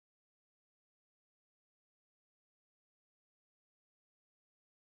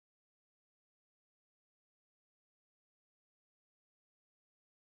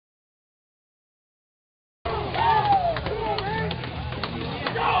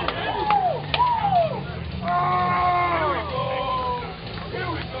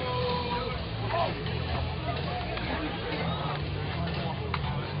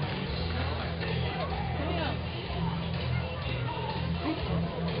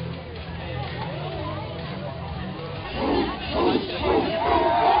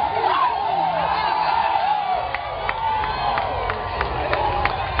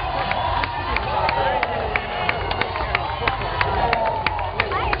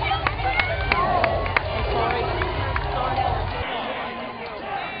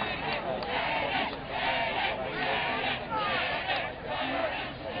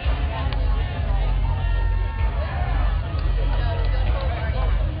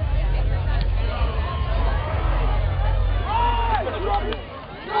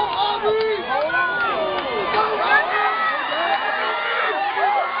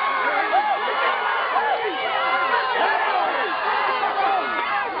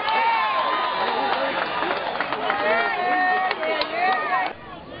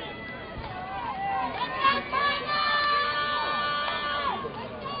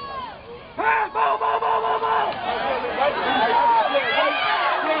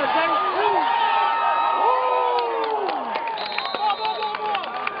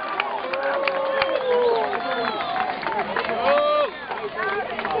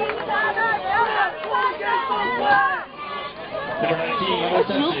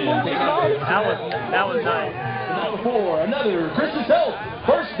interception. That was nice. Number 4, another Christian Health.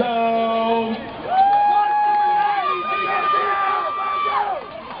 First down.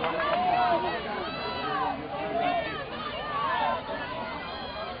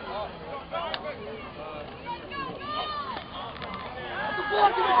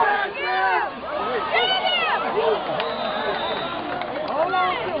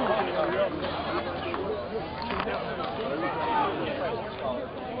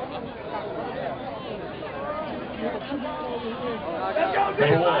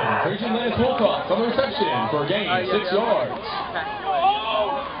 Number 1, Trajan Lance Wilcox on the reception for a gain, 6 yards.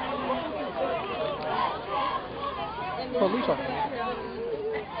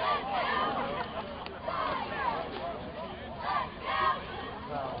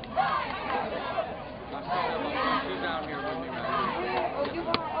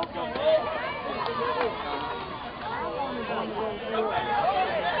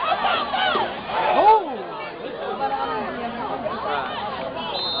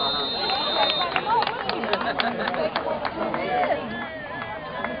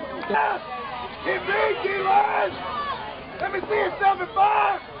 Get big, D-line! Let me see it,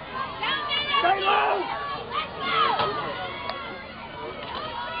 7-5! Stay low!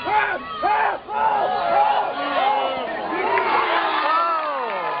 Pass! Pass!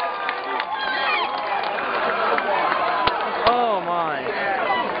 Oh my.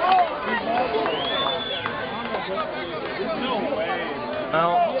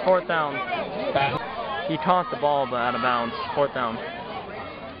 Well, it's 4th down. He caught the ball but out of bounds. 4th down.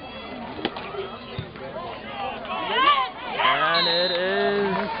 And it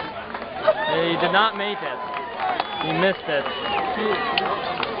is... He did not make it. He missed it.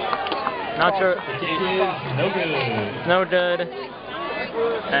 Not sure. No good. No good.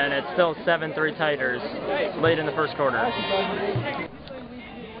 And it's still 7-3 Tigers late in the first quarter.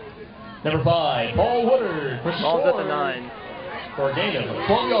 Number 5, Paul Woodard. Ball's at the 9. For a gain of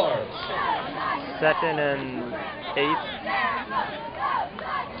 12 yards. 2nd and 8.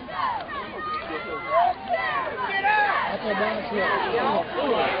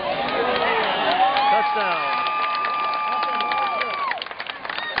 Touchdown.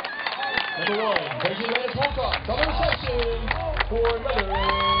 Number 1, Trajan Lance Wilcox on the reception for another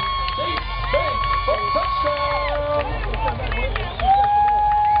Chase Bank for touchdown.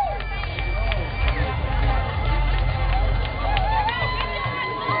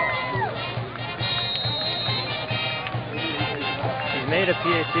 He's made a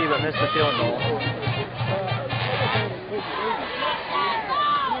PAT but missed the field goal.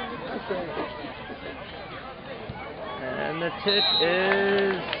 And the tip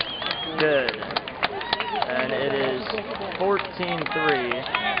is good. And it is 14-3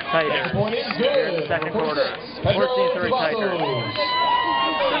 Tigers here in the second quarter. 14-3 Tigers.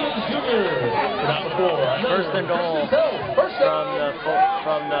 First and goal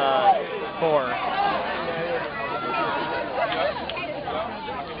from the 4.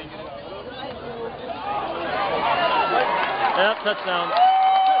 Yep, touchdown.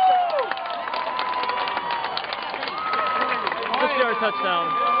 6-yard touchdown.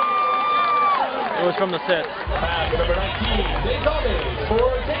 It was from the 6. Pass number 19, Dave Thomas for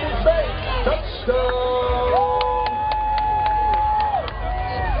Chase Bank. Touchdown.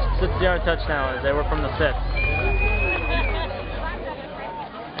 6-yard touchdown as they were from the 6.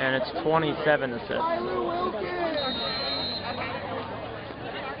 And it's 27-6.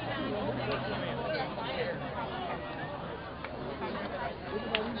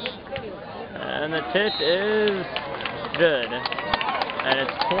 And the tip is good. And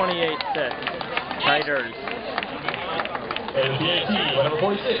it's 28-6. Tigers. And the PAT, number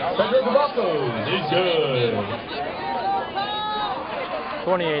 46, Pedro Cavazos is good.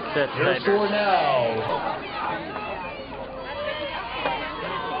 28-6 Your Tigers. score now.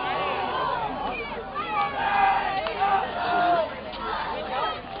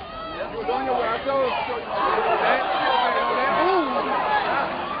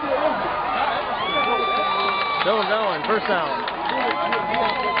 Still going, first down.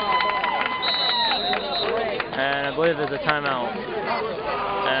 And I believe there's a timeout.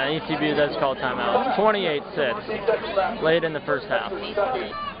 ETBU does call timeout. 28-6, late in the first half.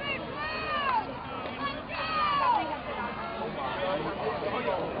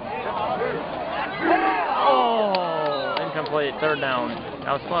 Oh, incomplete, 3rd down.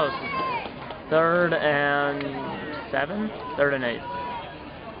 That was close. 3rd and 7? 3rd and 8.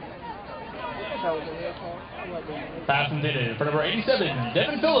 Pass intended for number 87,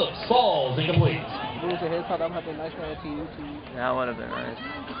 Devin Phillips. Falls incomplete. That would have been nice.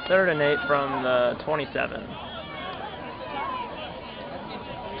 3rd and 8 from the 27.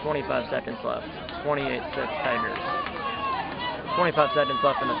 25 seconds left. 28-6 Tigers. 25 seconds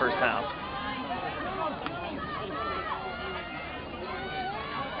left in the first half.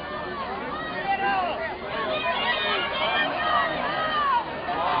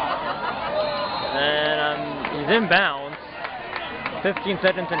 And he's inbounds. 15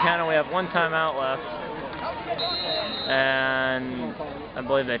 seconds in count, and we have one timeout left. And I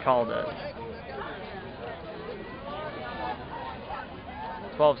believe they called it.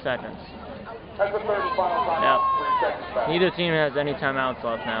 12 seconds. That's the third and final timeout. Yep. 3 seconds back. Neither team has any timeouts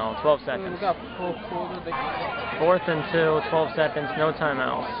left now. 12 seconds. Fourth and 2, 12 seconds, no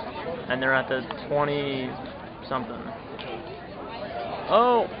timeouts. And they're at the 20-something.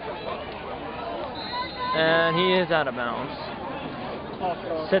 Oh! And he is out of bounds.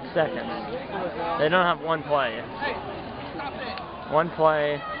 6 seconds. They don't have one play. One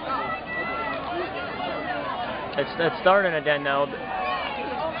play. It's starting again though.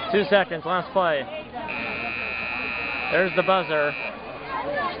 2 seconds, last play. There's the buzzer.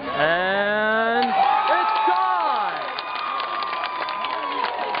 And it's gone!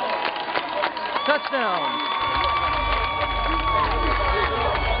 Touchdown!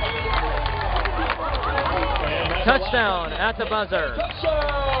 Touchdown at the buzzer.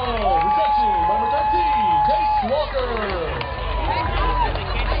 Touchdown! Reception number 13, Chase Walker.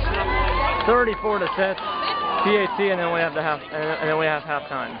 34-6. PAT, and then we have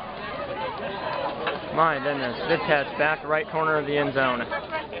halftime. My goodness, good catch, back right corner of the end zone.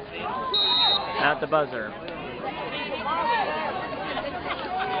 At the buzzer.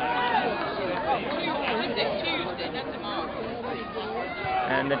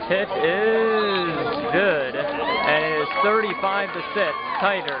 And the tip is good, and it is 35-6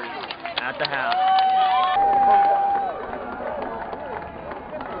 Tigers at the half.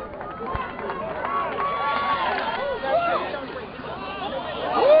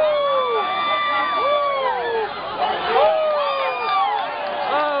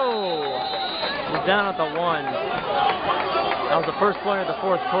 Down at the 1. That was the first play of the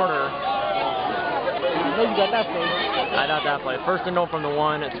fourth quarter. I know you got that play. I got that play. First and goal from the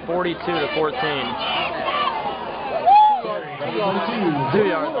 1. It's 42-14.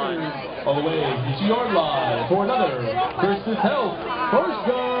 2-yard line. All the way to 2-yard line for another Christmas Health first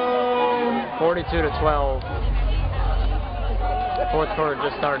down. 42-12. Fourth quarter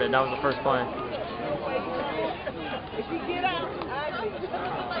just started. That was the first play.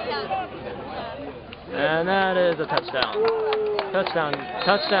 And that is a touchdown.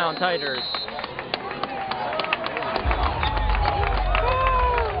 Touchdown, Tigers.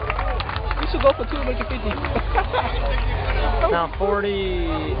 We should go for 2 and make it 50. Now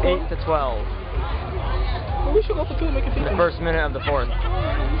 48-12. We should go for 2 and make it 50. The first minute of the fourth.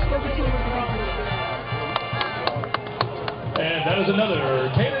 And that is another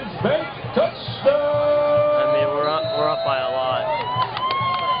Cannons Bank touchdown. I mean, we're up by a lot.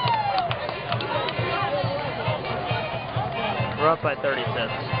 We're up by 36.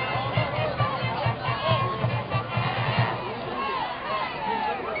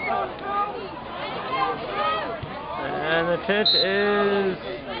 And the tip is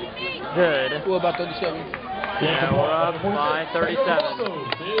good. What about 37? Yeah, we're up by 37.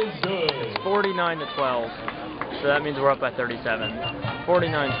 Is good. It's 49-12. So that means we're up by 37.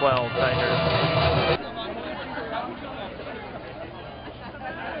 49-12 Tigers.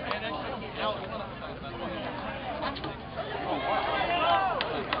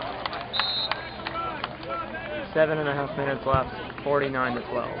 Seven and a half minutes left, 49-12.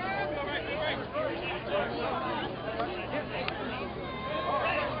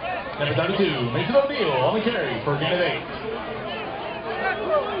 Number 32, Mason O'Neal on the carry for a gain of 8.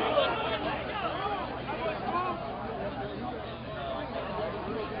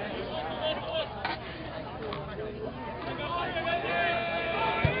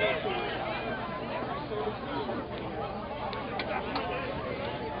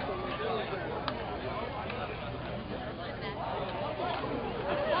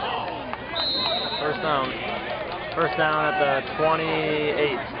 First down at the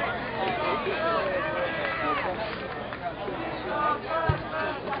 28.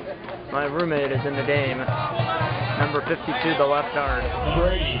 My roommate is in the game. Number 52, the left guard.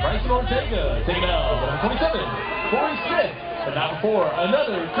 Number 80, Bryson Ortega, taken out. Number 27, Corey Smith. But not before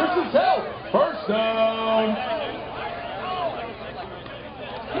another Christmas Health first down.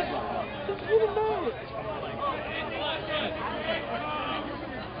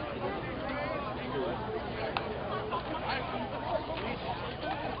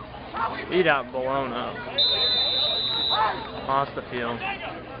 Beat out Bologna. Lost the field.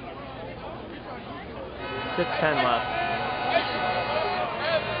 6:10 left.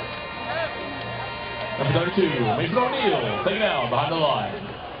 Number 32, Mason O'Neal, taken out behind the line.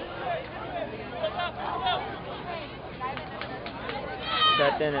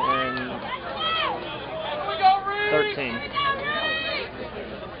 Second and 13.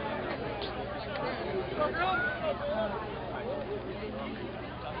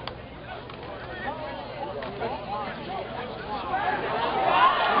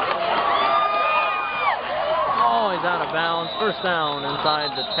 Oh, he's out of bounds. First down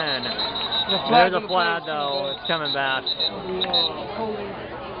inside the 10. There's a flag though. It's coming back.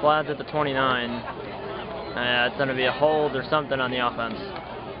 Flag's at the 29. It's going to be a hold or something on the offense.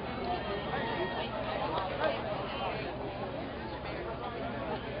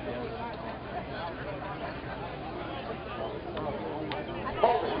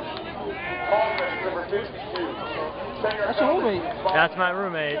 That's your roommate. That's my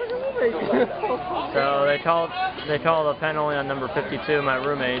roommate. So they called a penalty on number 52, my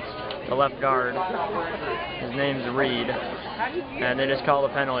roommate, the left guard. His name's Reed, and they just called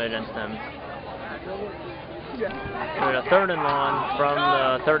a penalty against him. We're at a 3rd and long from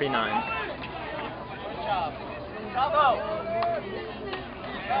the 39.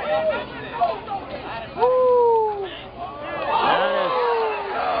 That is,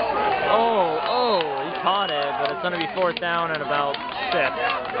 he caught it, but it's going to be 4th down and about 6.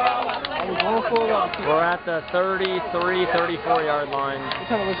 We're at the 33, 34 yard line.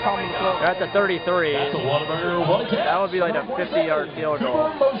 They're at the 33. That would be like a 50-yard field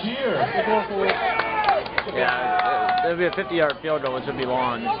goal. Yeah, it would be a 50-yard field goal, which would be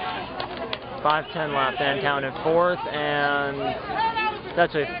long. 5:10 left and counted 4th and it's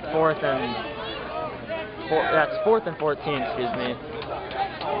actually 4th and that's 4th and 14, excuse me.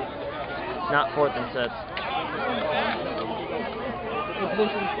 Not 4th and 6.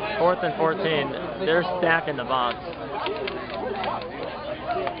 4th and 14. They're stacking the box.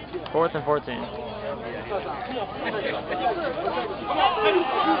 4th and 14.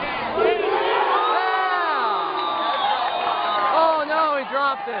 Oh no, he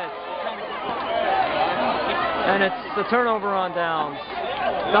dropped it. And it's a turnover on downs.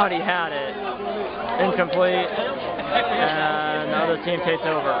 Thought he had it. Incomplete. And the other team takes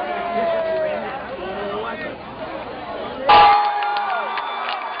over.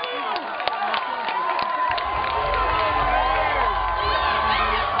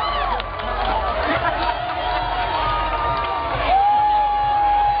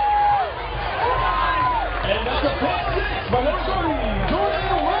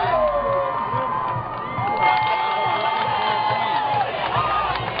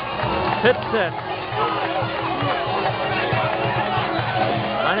 Pitt 6.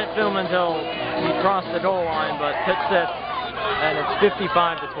 I didn't film until he crossed the goal line, but Pitt 6, and it's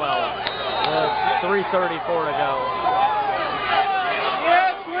 55-12. 3:34 to go.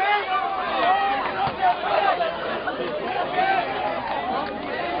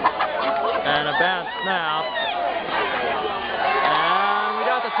 And a bad snap. And we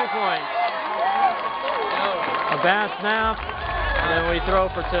got the 2 points. A bad snap, and then we throw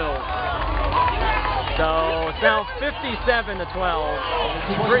for 2. So it's now 57-12.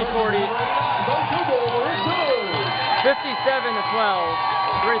 3:40. 57-12.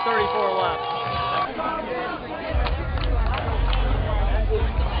 3:34 left.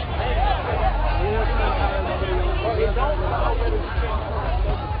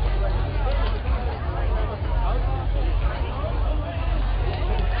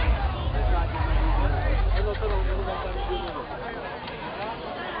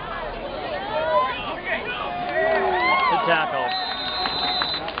 Good tackle.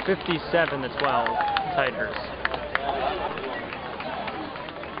 57-12. Tigers.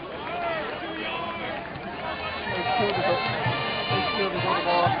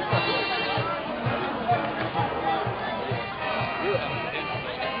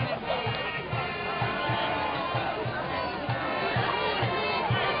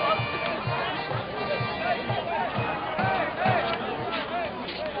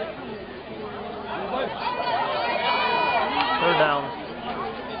 Third down.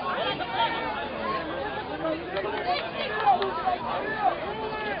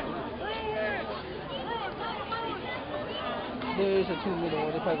 There is a 2-minute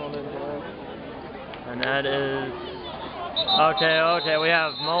one. They're probably going to let it go. And that is... Okay, we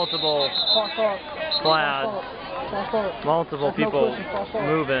have multiple flags. Multiple people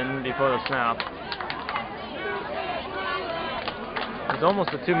moving before the snap. It's almost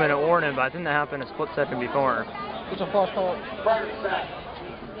a 2-minute warning, but I think that happened a split second before. It's a false start.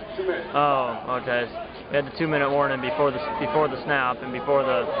 Oh, okay. We had the 2-minute warning before the snap and before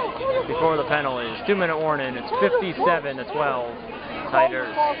the penalties. 2-minute warning. It's 57-12.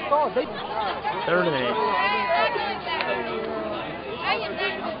 Tigers. Third and 8.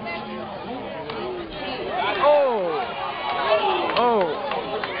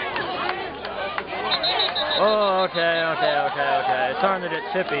 Oh, okay. It's starting to get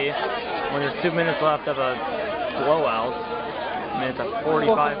chippy when there's 2 minutes left of a blowout. I mean, it's a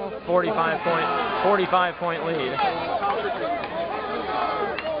 45 point lead.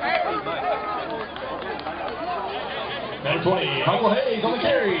 Number 20, Michael Hayes on the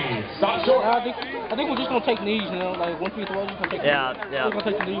carry. Stop short. I think we're just gonna take knees, you know, like once we throw, just gonna take knees. Yeah. We're gonna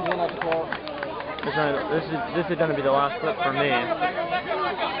take the knees one after 12. This is gonna be the last clip for me.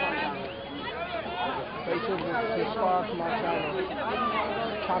 They should subscribe to my channel.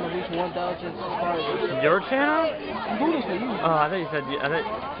 Trying to reach 1,000 subscribers. Your channel? I'm doing this for you. Oh, I thought you said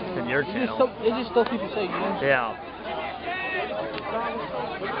your channel. It's just stuff people say, you know. Yeah.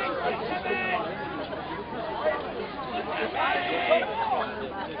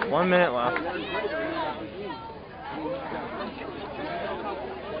 One minute left.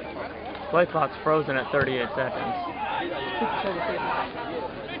 Play clock's frozen at 38 seconds.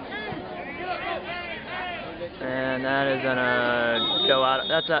 And that is gonna go out.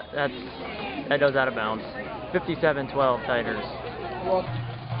 That goes out of bounds. 57-12 Tigers. Well,